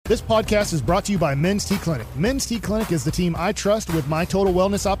This podcast is brought to you by Men's T Clinic. Men's T Clinic is the team I trust with my total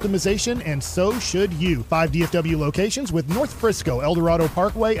wellness optimization, and so should you. 5 DFW locations with North Frisco, El Dorado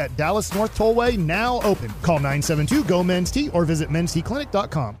Parkway at Dallas North Tollway now open. Call 972-GO-MEN'S-T or visit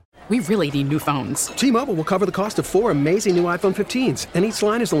mensteclinic.com. We really need new phones. T-Mobile will cover the cost of 4 amazing new iPhone 15s, and each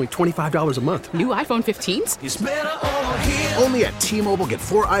line is only $25 a month. New iPhone 15s? It's better over here. Only at T-Mobile, get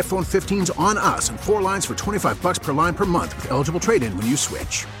 4 iPhone 15s on us and 4 lines for $25 per line per month with eligible trade-in when you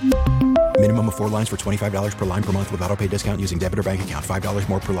switch. Minimum of 4 lines for $25 per line per month with autopay discount using debit or bank account. $5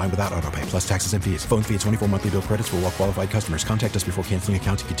 more per line without autopay, plus taxes and fees. Phone fee at 24 monthly bill credits for well-qualified customers. Contact us before canceling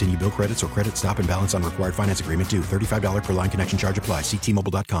account to continue bill credits or credit stop and balance on required finance agreement due. $35 per line connection charge applies. See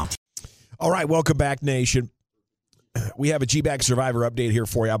T-Mobile.com. All right, welcome back, Nation. We have a G-Bag Survivor update here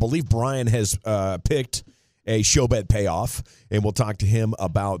for you. I believe Brian has picked a show bet payoff, and we'll talk to him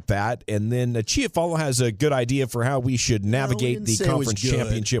about that. And then Chiafalo has a good idea for how we should navigate the conference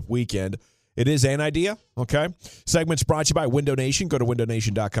championship weekend. It is an idea, okay? Segment's brought to you by Window Nation. Go to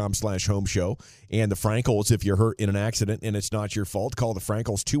windownation.com/home show. And the Frankels, if you're hurt in an accident and it's not your fault, call the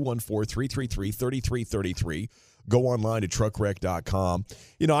Frankels 214-333-3333. Go online to truckwreck.com.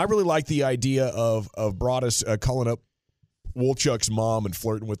 You know, I really like the idea of Broadus calling up Wolchuk's mom and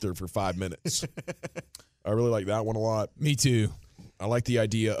flirting with her for 5 minutes. I really like that one a lot. Me too. I like the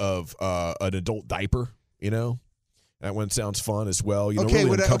idea of an adult diaper, you know? That one sounds fun as well. You know, Okay,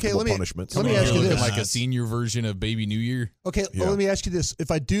 really let me punishments. let me ask you this. Like a senior version of Baby New Year. Okay, Yeah. let me ask you this.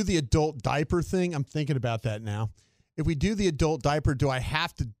 If I do the adult diaper thing, I'm thinking about that now. If we do the adult diaper, do I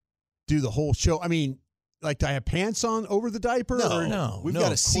have to do the whole show? I mean, like, do I have pants on over the diaper? No, We've got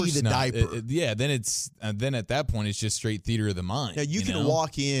to of see course the not. diaper. Then at that point it's just straight theater of the mind. Now, you can know?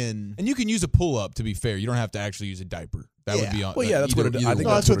 walk in. and you can use a pull up. To be fair, you don't have to actually use a diaper. That would be on. Well, yeah, that's what it is. I think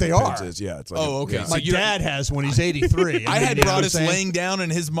that's what they are. Is. Yeah, it's like Oh, okay. yeah. So My you- dad has when he's 83. I had you know what I'm Broadus saying? laying down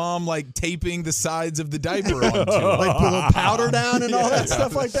and his mom like taping the sides of the diaper onto it. Like put a little powder down and all that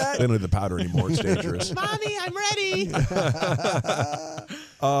stuff like that. They don't need the powder anymore. It's dangerous. Mommy, I'm ready.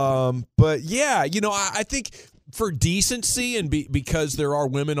 But yeah, you know, I think for decency and because there are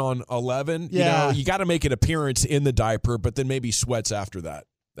women on 11, you know, you got to make an appearance in the diaper, but then maybe sweats after that.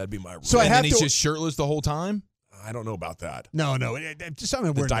 That'd be my rule. So I And have then he's to. just shirtless the whole time. I don't know about that. No. Just I'm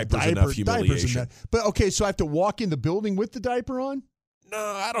wearing diaper's diaper. enough Diapers humiliation. enough. But okay, so I have to walk in the building with the diaper on. No,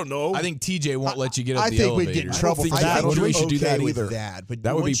 I don't know. I think TJ won't let you get up I the think elevator. we'd get in trouble for I that. think Would we we? should do that with either. that, but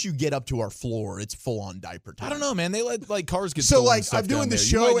That would once be- you get up to our floor, it's full on diaper time. I don't know, man. They let like cars get So stolen like and stuff I'm doing down the there. You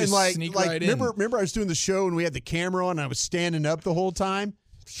show might and just like sneak right in. remember I was doing the show and we had the camera on and I was standing up the whole time.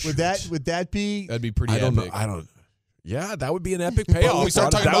 Would that be? That'd be pretty I don't epic. know. I don't. Yeah, that would be an epic payoff. But we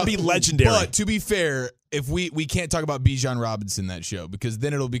start talking that about, would be legendary. But to be fair, if we can't talk about Bijan Robinson that show because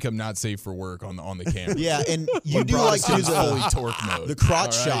then it'll become not safe for work on the camera. Yeah, and you When do like to do Broaduson's fully the torque mode. the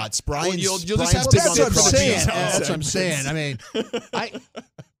crotch All right? shots. Brian's, you'll just Brian's have to big That's on what I'm the crotch saying. shots. That's what I'm saying. I mean,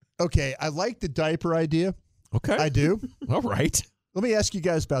 I like the diaper idea. Okay. I do. All right. Let me ask you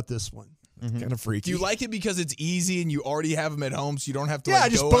guys about this one. Kind of freaky. Do you like it because it's easy and you already have them at home, so you don't have to? Yeah, like, I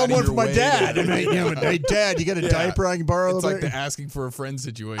just go bought out of one your for my way dad. to- I mean, hey, Dad, you got a diaper I can borrow? It's over like the there? asking for a friend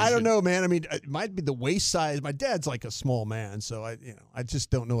situation. I don't know, man. I mean, it might be the waist size. My dad's like a small man, so I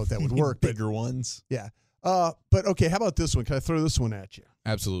just don't know if that would work. but Bigger ones. yeah. But okay, how about this one? Can I throw this one at you?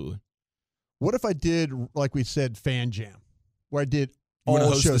 Absolutely. What if I did, like we said, Fan Jam, where I did You want to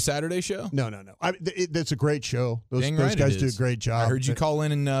all host the shows? Saturday show? No. That's a great show. Those Dang right guys it do a is. great job. I heard you call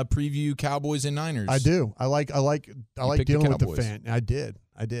in and preview Cowboys and Niners. I do. I like picked the dealing with the Cowboys. fan. I did.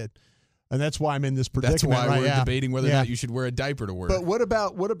 And that's why I'm in this That's predicament. why right we're now. debating whether or Yeah. not you should wear a diaper to work. But what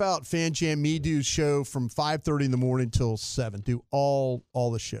about Fan Jam? Me do show from 5:30 in the morning till 7. Do all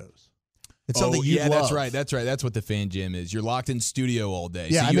the shows. It's something you love. That's right. That's what the Fan Jam is. You're locked in studio all day,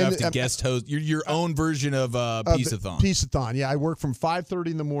 Yeah, so I'm you in have the- to guest host. You're your own version of Peace-a-thon. Peace-a-thon. Yeah, I work from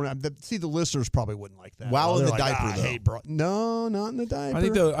 5:30 in the morning. See, the listeners probably wouldn't like that. While in They're the diaper, I though. hate no, not in the diaper.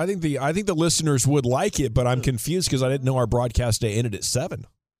 I think the listeners would like it, but I'm confused because I didn't know our broadcast day ended at 7.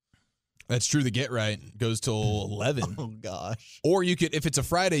 That's true. The Get Right goes till 11. Oh gosh. Or you could, if it's a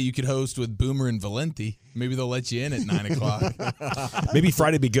Friday, you could host with Boomer and Valenti. Maybe they'll let you in at 9 o'clock. Maybe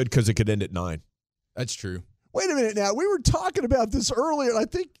Friday would be good because it could end at 9. That's true. Wait a minute now. We were talking about this earlier. And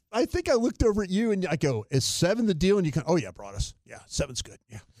I think I looked over at you and I go, "Is 7 the deal?" And you can, "Oh yeah, Broadus. Yeah, 7's good.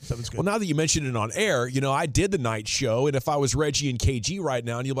 Yeah, 7's good." Well, now that you mentioned it on air, I did the night show, and if I was Reggie and KG right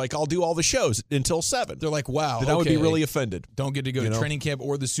now, and you're like, I'll do all the shows until 7. They're like, wow. Then I would be really offended. Don't get to go to training camp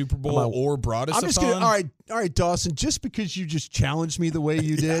or the Super Bowl I'm or Broadus. I'm just gonna. All right, Dawson. Just because you just challenged me the way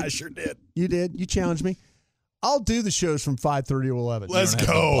you did, I sure did. You did. You challenged me. I'll do the shows from 5:30 to 11. Let's have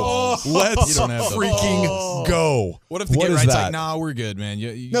go. Let's You don't have the freaking go. What if the get is right's that? like, nah, we're good, man.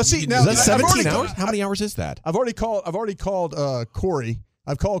 No, see, can now- do Is that that. I've already 17 got- hours? How many hours is that? I've already called Corey.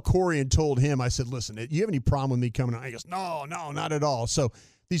 I've called Corey and told him. I said, "Listen, you have any problem with me coming on?" He goes, "No, not at all." So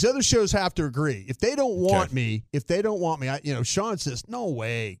these other shows have to agree. If they don't want me, Sean says, "No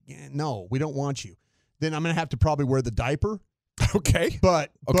way, no, we don't want you." Then I'm going to have to probably wear the diaper. Okay.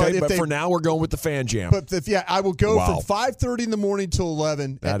 But for now, we're going with the fan jam. But I will go Wow. from 5:30 in the morning till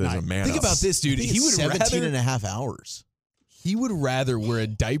 11 That at is night. a man Think up. about this, dude. I think He it's would 17 rather and a half hours. he would rather wear a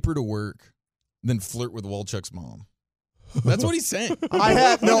diaper to work than flirt with Walchuk's mom. That's what he's saying. I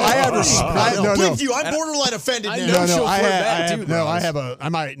have respect. No, Believe you, I'm borderline offended I now. know. No, she'll I flirt have, back, I have too, no, I Ross.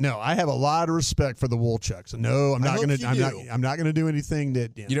 have a lot of respect for the Wolchucks. No, I'm I not hope going you to. do. I'm not going to do anything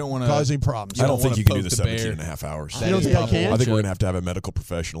that You don't wanna- cause any problems. I don't wanna think you can do poke the the bear. 17 and a half hours. That You don't is think I Papa can? I think we're Wolchuk. going to have a medical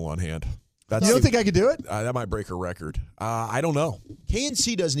professional on hand. That's You don't think I could do it? that might break a record. I don't know.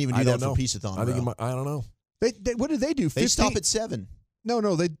 KNC doesn't even do I that don't know. for Peace-a-thon. I think bro. it might, I don't know. They what did they do? They stop at 7.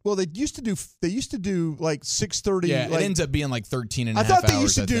 No. They used to do. They used to do like 6:30. Yeah, like, it ends up being like 13 and a I half thought they hours,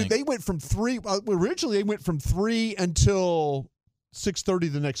 used to I do. think. They went from 3. Originally, they went from 3 until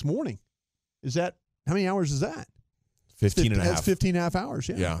 6:30 the next morning. Is that how many hours is that? 15 and a half. That's 15 and a half hours.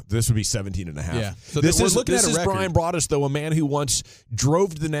 Yeah. Yeah, this would be 17 and a half. Yeah. So this we're is, looking this at a is record. Brian Broaddus, though, a man who once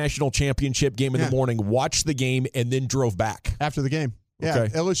drove to the national championship game in Yeah. the morning, watched the game, and then drove back. After the game. Yeah.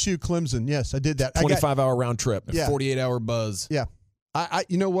 Okay. LSU Clemson. Yes, I did that. 25-hour round trip. Yeah. 48-hour buzz. Yeah. I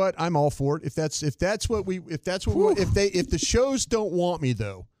you know what? I'm all for it. If the shows don't want me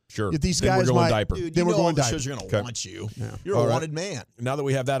though. Sure. If these Then guys we're going might, diaper. Dude, then you we're know all going the diaper. shows are going Okay. to want you. Yeah. You're All a right. wanted man. Now that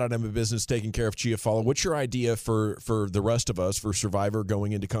we have that out of business taken care of, Chia Follow, what's your idea for the rest of us for Survivor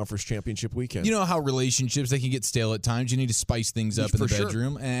going into conference championship weekend? You know how relationships, they can get stale at times. You need to spice things up in For the sure.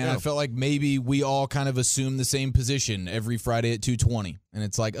 bedroom. And Yeah. I felt like maybe we all kind of assume the same position every Friday at 2:20. And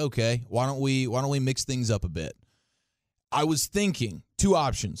it's like, okay, why don't we mix things up a bit? I was thinking 2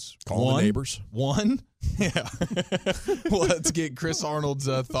 options. Call the neighbors. One, yeah. Well, let's get Chris Arnold's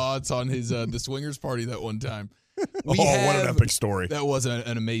thoughts on his the swingers party that one time. What an epic story. That was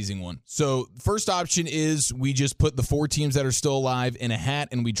an amazing one. So first option is we just put the 4 teams that are still alive in a hat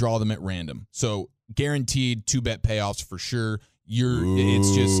and we draw them at random. So guaranteed 2-bet payoffs for sure.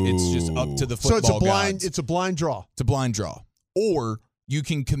 It's just up to the So football it's gods. a blind draw. It's a blind draw. Or you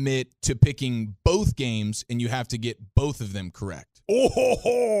can commit to picking both games and you have to get both of them correct.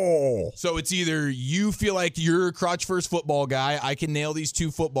 Oh, So it's either you feel like you're a crotch first football guy, I can nail these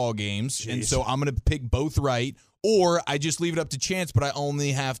 2 football games, and so I'm going to pick both right, or I just leave it up to chance, but I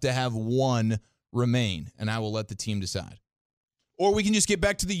only have to have one remain, and I will let the team decide. Or we can just get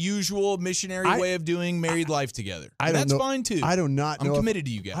back to the usual missionary way of doing married life together. I don't That's know. fine too. I do not know. I'm committed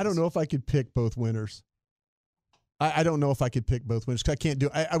to you guys. I don't know if I could pick both winners. I don't know if I could pick both winners 'cause I can't do.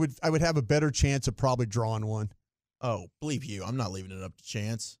 I would have a better chance of probably drawing one. Oh, believe you, I'm not leaving it up to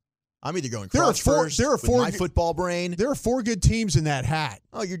chance. I'm either going There are crotch four- first there are with four my g- football brain. There are 4 good teams in that hat,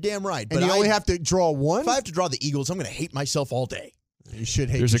 Oh, you're damn right. and But you only have to draw one. if I have to draw the Eagles, I'm going to hate myself all day. You should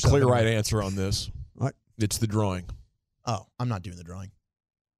hate. there's a yourself clear anyway. right answer on this. What? It's the drawing. Oh, I'm not doing the drawing.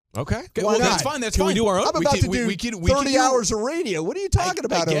 Okay. Okay, Why well, not? that's fine. That's Can fine. we do our own? I'm We about can- to we- do we can 30 do- hours of radio. What are you talking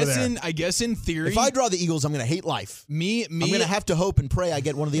about over there? I guess in theory, If I draw the Eagles, I'm going to hate life. me, I'm going to have to hope and pray I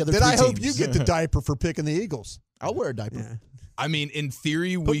get one of the other Then 3 I hope teams. you get the diaper for picking the Eagles. I'll wear a diaper. Yeah. I mean, in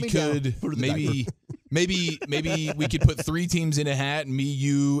theory, we me down. could Put it in the maybe we could put 3 teams in a hat, me,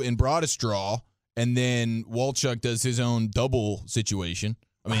 you, and Broaddus draw, and then Walchuk does his own double situation.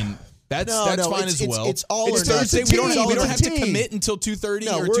 I mean, that's No, fine it's- as well. it's all or Thursday. nothing. We don't It's a have to team. commit until 2:30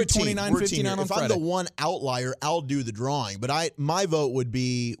 No, or we're a team. 2:29, We're a team 59 here. on If I'm Friday. the one outlier, I'll do the drawing. But my vote would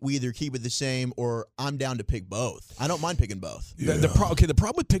be we either keep it the same or I'm down to pick both. I don't mind picking both. The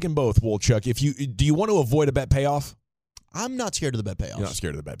problem with picking both, Wolchuk, do you want to avoid a bet payoff? I'm not scared of the bet payoffs. You're not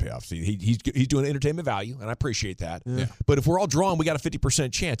scared of the bet payoff. See, he's doing entertainment value, and I appreciate that. Yeah. But if we're all drawing, we got a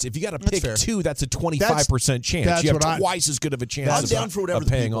 50% chance. If you got to pick fair. 2, that's a 25% chance. that's You have what I- twice as good of a chance I'm of, down for whatever of the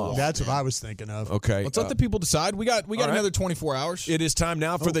paying people off. want. That's what I was thinking of. Okay. Let's let the people decide. We got right. another 24 hours. It is time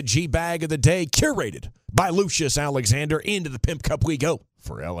now for the G Bag of the Day, curated by Lucius Alexander. Into the Pimp Cup we go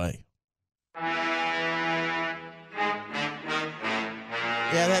for L.A.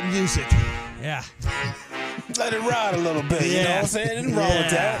 Yeah, that music. Yeah. Let it ride a little bit, you know what I'm saying? Nothing wrong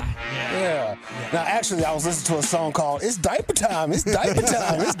with that. Yeah. Now, actually, I was listening to a song called It's Diaper Time. It's Diaper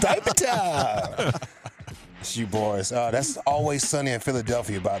Time. It's Diaper Time. It's you boys. That's Always Sunny in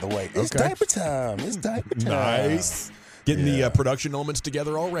Philadelphia, by the way. It's Okay. diaper time. It's diaper time. Nice. Getting the production elements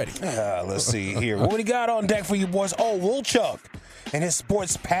together already. Let's see here. What we got on deck for you boys? Oh, Wolchuk and his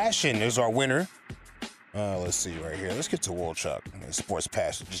sports passion is our winner. Let's see right here. Let's get to Wolchuk. Sports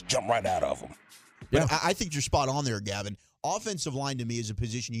pass. Just jump right out of him. Yeah. But I think you're spot on there, Gavin. Offensive line to me is a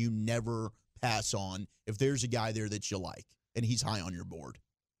position you never pass on if there's a guy there that you like and he's high on your board.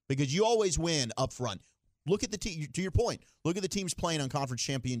 Because you always win up front. Look at the team. To your point, look at the teams playing on Conference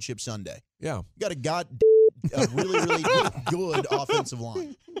Championship Sunday. Yeah. You got a really, really good offensive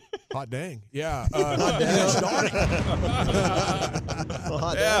line. Hot dang. Yeah. Hot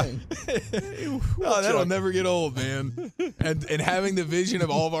dang. Oh, that'll never get old, man. And having the vision of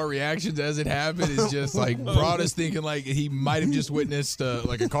all of our reactions as it happened is just like brought us thinking like he might have just witnessed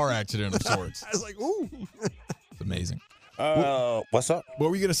like a car accident of sorts. I was like, ooh. It's amazing. What's up? What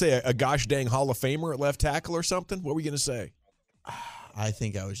were you going to say? A gosh dang Hall of Famer at left tackle or something? What were you going to say? I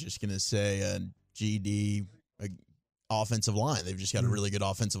think I was just going to say a GD offensive line. They've just got a really good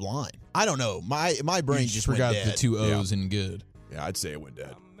offensive line. I don't know. My brain just forgot went the dead. 2 O's and good. Yeah, I'd say it went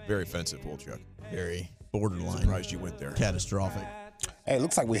dead. Very offensive, Wolchuk. Very borderline. Surprised you went there. Catastrophic. Hey, it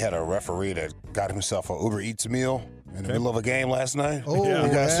looks like we had a referee that got himself an Uber Eats meal in the middle of a game last night. Oh,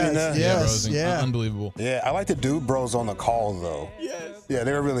 you guys seen that? Yes, yeah. Unbelievable. Yeah, I like the dude bros on the call, though. Yes. Yeah,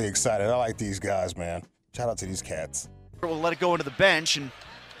 they were really excited. I like these guys, man. Shout out to these cats. We'll let it go into the bench, and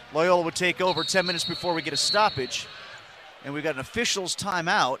Loyola would take over 10 minutes before we get a stoppage. And we've got an official's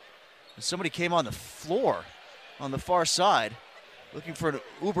timeout. And somebody came on the floor on the far side looking for an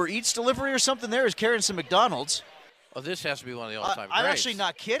Uber Eats delivery or something there. He's carrying some McDonald's. Oh, this has to be one of the all-time I'm greats. actually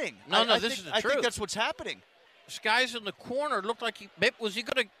not kidding. This is the truth. I think that's what's happening. This guy's in the corner. Looked like was he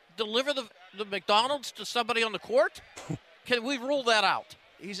going to deliver the McDonald's to somebody on the court? Can we rule that out?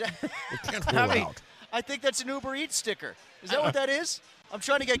 I think that's an Uber Eats sticker. Is that what that is? I'm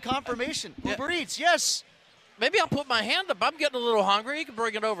trying to get confirmation. Yeah. Uber Eats, yes. Maybe I'll put my hand up. I'm getting a little hungry. You can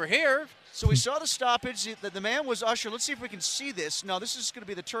bring it over here. So we saw the stoppage. The man was Usher. Let's see if we can see this. No, this is going to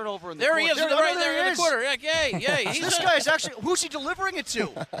be the turnover in the corner. There he is, right there in the corner. Yay. This guy is actually, who's he delivering it to?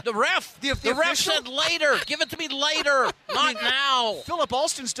 The ref. The ref said later. Give it to me later, not now. Philip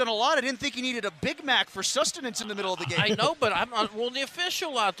Alston's done a lot. I didn't think he needed a Big Mac for sustenance in the middle of the game. I know, but I'm the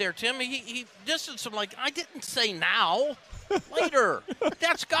official out there, Tim. He distanced him like, I didn't say now. Later.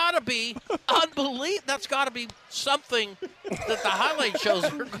 That's got to be unbelievable. That's got to be something that the highlight shows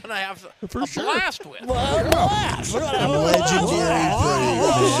are going to have a blast with. Blast. Legendary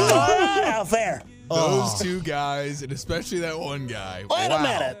play. Out there. Those two guys, and especially that one guy. Wait a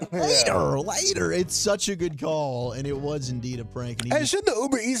minute. Later. It's such a good call, and it was indeed a prank. And Hey, should the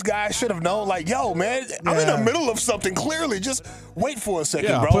Uber Eats guy should have known, like, yo, man, I'm in the middle of something. Clearly, just wait for a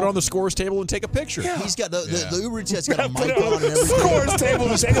second, bro. Put it on the scores table and take a picture. Yeah. He's got the Uber Eats has got a mic on and everything. Scores table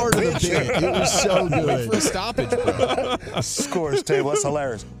and take part a of the picture. bit. It was so good. Wait for a stoppage, bro. Scores table. That's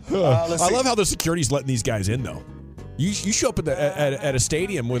hilarious. I love how the security's letting these guys in, though. You show up at a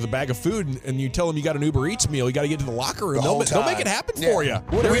stadium with a bag of food and you tell them you got an Uber Eats meal. You got to get to the locker room. They'll make it happen for you.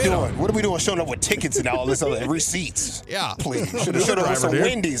 What are we doing? What are we doing? Showing up with tickets and all this other receipts. Yeah, please. Should have showed up with some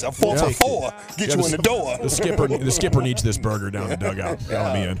Wendy's, a 4 for $4. Get you in the door. The skipper needs this burger down the dugout.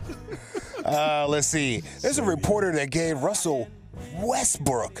 Let me in. Let's see. There's a reporter that gave Russell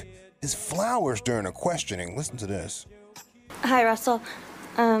Westbrook his flowers during a questioning. Listen to this. Hi, Russell.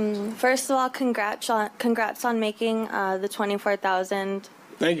 First of all, congrats on making the 24,000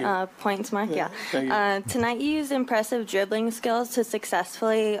 points mark. Yeah. Thank you. Tonight you used impressive dribbling skills to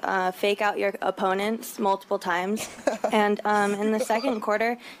successfully fake out your opponents multiple times. And in the second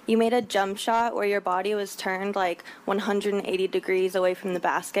quarter, you made a jump shot where your body was turned like 180 degrees away from the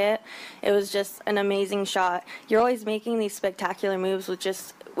basket. It was just an amazing shot. You're always making these spectacular moves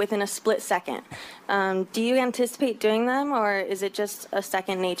within a split second. Do you anticipate doing them, or is it just a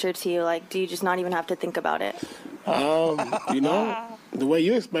second nature to you? Like, do you just not even have to think about it? The way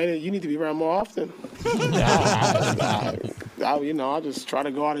you explain it, you need to be around more often. I'll just try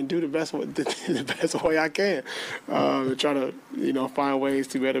to go out and do the best way I can. Try to, find ways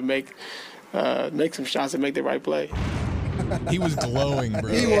to be able to make some shots and make the right play. He was glowing,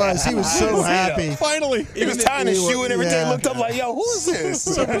 bro. He was so happy. Finally. He was tying his shoe and everything. Looked up like, yo, who is this?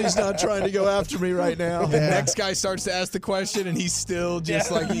 Somebody's not trying to go after me right now. The next guy starts to ask the question, and he's still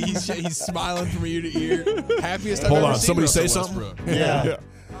just like he's smiling from ear to ear. Happiest I've ever seen. Somebody say Russell something. Westbrook. Yeah.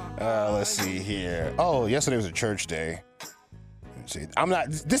 Let's see here. Oh, yesterday was a church day. Let's see.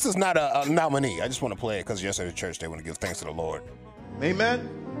 This is not a nominee. I just want to play it because yesterday was church day. I want to give thanks to the Lord.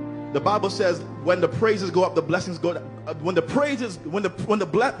 Amen. The Bible says, when the praises go up, the blessings go down. When the praises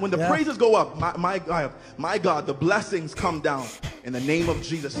go up, my God, the blessings come down in the name of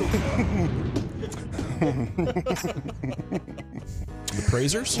Jesus. The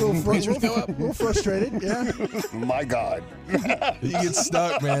Appraisers? A little frustrated, yeah. My God. You get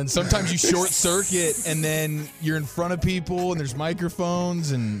stuck, man. Sometimes you short circuit, and then you're in front of people, and there's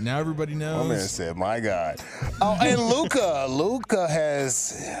microphones, and now everybody knows. My man said, my God. Oh, and Luka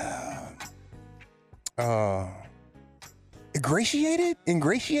has ingratiated?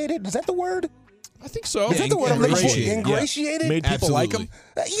 Is that the word? I think so. Is that the word I'm looking for? Ingratiated? Yeah. Made people like him?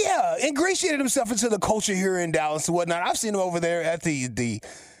 Yeah, ingratiated himself into the culture here in Dallas and whatnot. I've seen him over there at in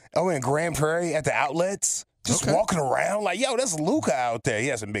Grand Prairie at the outlets, just walking around like, yo, that's Luka out there. He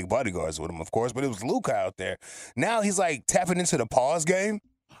has some big bodyguards with him, of course, but it was Luka out there. Now he's like tapping into the pause game.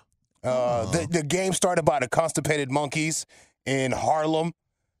 The game started by the Constipated Monkeys in Harlem.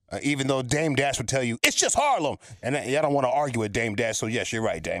 Even though Dame Dash would tell you, it's just Harlem. And I don't want to argue with Dame Dash, so yes, you're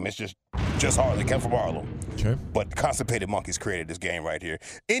right, Dame. It's just Harlem. It came from Harlem. Okay. But the Constipated Monkeys created this game right here.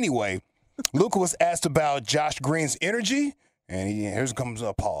 Anyway, Luka was asked about Josh Green's energy, and here comes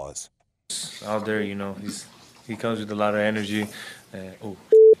a pause. Out there, he comes with a lot of energy.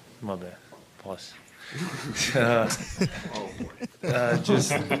 My bad. Pause.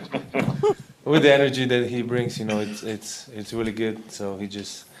 Just with the energy that he brings, it's really good. So he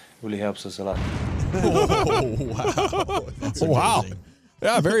just really helps us a lot. Oh, wow. Wow.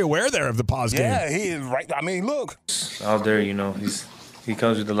 Yeah, very aware there of the pause game. Yeah, he is right. I mean, look. Out there, he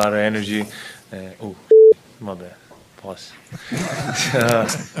comes with a lot of energy. My bad. Pause.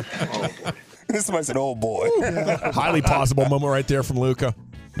 Somebody said, oh, boy. Highly possible moment right there from Luka.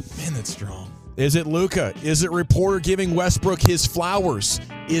 Man, that's strong. Is it Luka? Is it reporter giving Westbrook his flowers?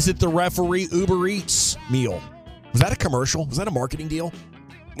 Is it the referee Uber Eats meal? Was that a commercial? Was that a marketing deal?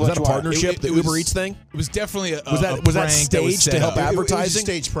 Was that a partnership, the Uber Eats thing? It was definitely was that staged to help advertising? It was a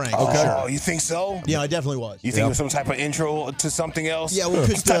stage prank. Okay. Oh, you think so? Yeah, it definitely was. You think it was some type of intro to something else? Yeah, we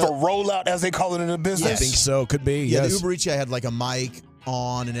could some type of rollout, as they call it in the business. I think so. Could be. Yeah, yes. the Uber Eats guy had like a mic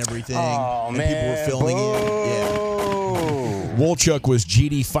on and everything. Oh, and man. people were filming it. Yeah. Wolchuk was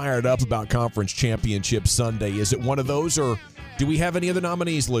GD fired up about conference championship Sunday. Is it one of those, or do we have any other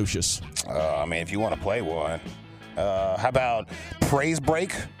nominees, Lucius? I mean, if you want to play one. How about Praise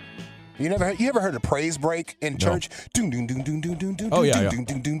Break? You ever heard of Praise Break in church? Oh, yeah.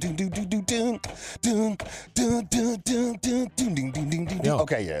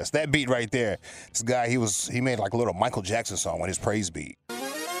 Okay, yes, that beat right there. This guy, he made like a little Michael Jackson song with his praise beat.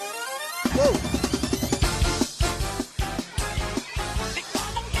 Whoa.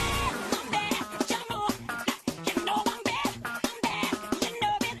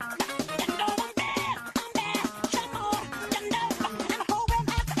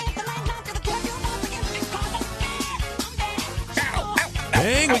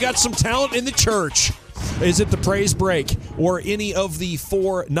 Dang, we got some talent in the church. Is it the praise break or any of the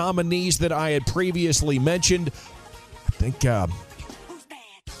four nominees that I had previously mentioned? I think I'm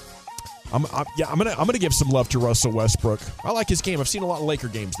gonna give some love to Russell Westbrook. I like his game. I've seen a lot of Laker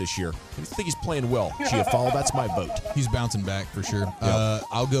games this year. I think he's playing well. Chiafalo, that's my vote. He's bouncing back for sure.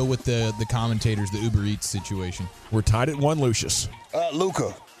 I'll go with the commentators, the Uber Eats situation. We're tied at 1, Lucius.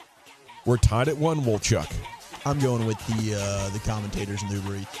 Luka. We're tied at 1, Wolchuk. I'm going with the commentators and the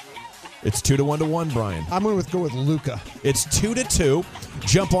Uber Eats. It's 2-1, Brian. I'm going to go with Luka. It's 2-2.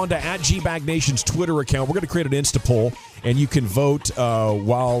 Jump onto @GBagNation's Twitter account. We're going to create an Insta poll, and you can vote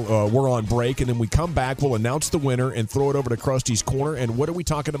while we're on break. And then we come back, we'll announce the winner and throw it over to Krusty's Corner. And what are we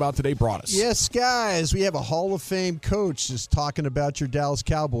talking about today, Broadus? Yes, guys, we have a Hall of Fame coach just talking about your Dallas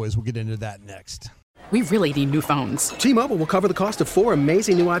Cowboys. We'll get into that next. We really need new phones. T-Mobile will cover the cost of 4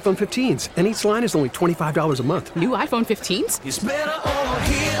 amazing new iPhone 15s, and each line is only $25 a month. New iPhone 15s? It's better over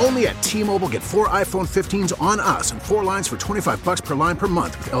here. Only at T-Mobile, get 4 iPhone 15s on us and 4 lines for $25 per line per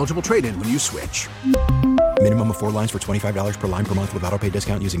month with eligible trade-in when you switch. Minimum of 4 lines for $25 per line per month with autopay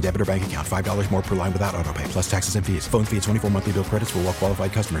discount using debit or bank account. $5 more per line without autopay, plus taxes and fees. Phone fee at 24 monthly bill credits for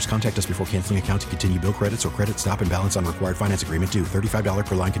well-qualified customers. Contact us before canceling account to continue bill credits or credit stop and balance on required finance agreement due. $35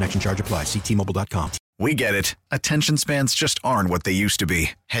 per line connection charge applies. See T-Mobile.com. We get it. Attention spans just aren't what they used to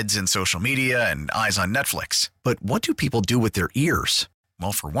be. Heads in social media and eyes on Netflix. But what do people do with their ears?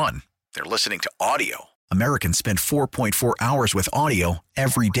 Well, for one, they're listening to audio. Americans spend 4.4 hours with audio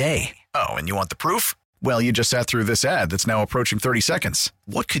every day. Oh, and you want the proof? Well, you just sat through this ad that's now approaching 30 seconds.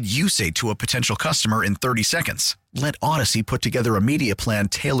 What could you say to a potential customer in 30 seconds? Let Odyssey put together a media plan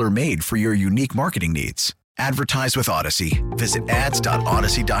tailor-made for your unique marketing needs. Advertise with Odyssey. Visit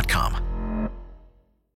ads.odyssey.com.